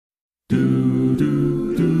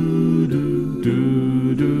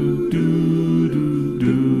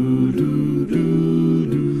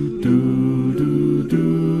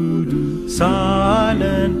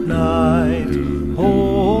Silent night,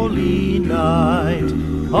 holy night,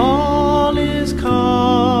 all is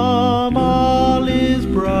calm, all is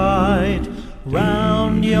bright,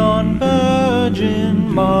 round yon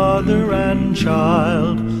virgin mother and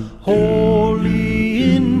child,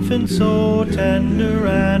 holy infant so tender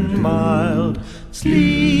and mild,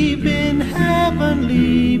 sleep in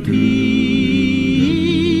heavenly peace,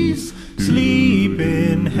 sleep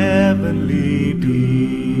in heavenly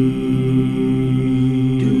peace.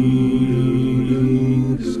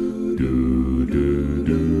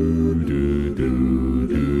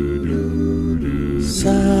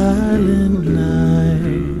 Silent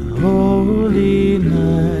night, holy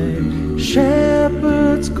night,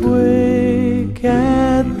 shepherds quake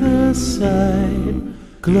at the sight,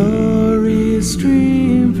 glory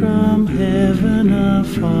stream from heaven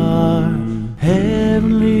afar,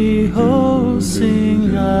 heavenly hosts sing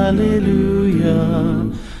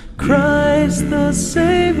hallelujah, Christ the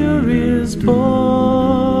Savior is born,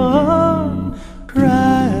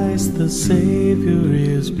 Christ the Savior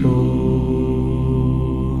is born.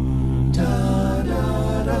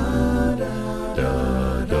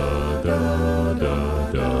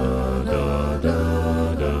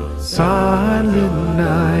 Silent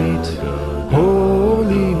night,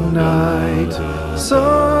 holy night,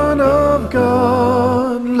 Son of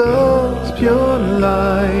God, love's pure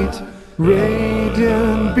light,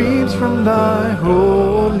 radiant beams from thy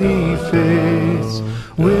holy face,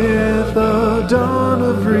 with the dawn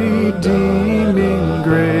of redeeming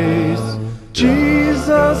grace.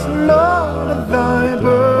 Jesus, Lord of thy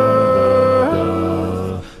birth,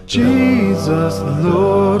 Jesus,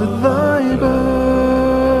 Lord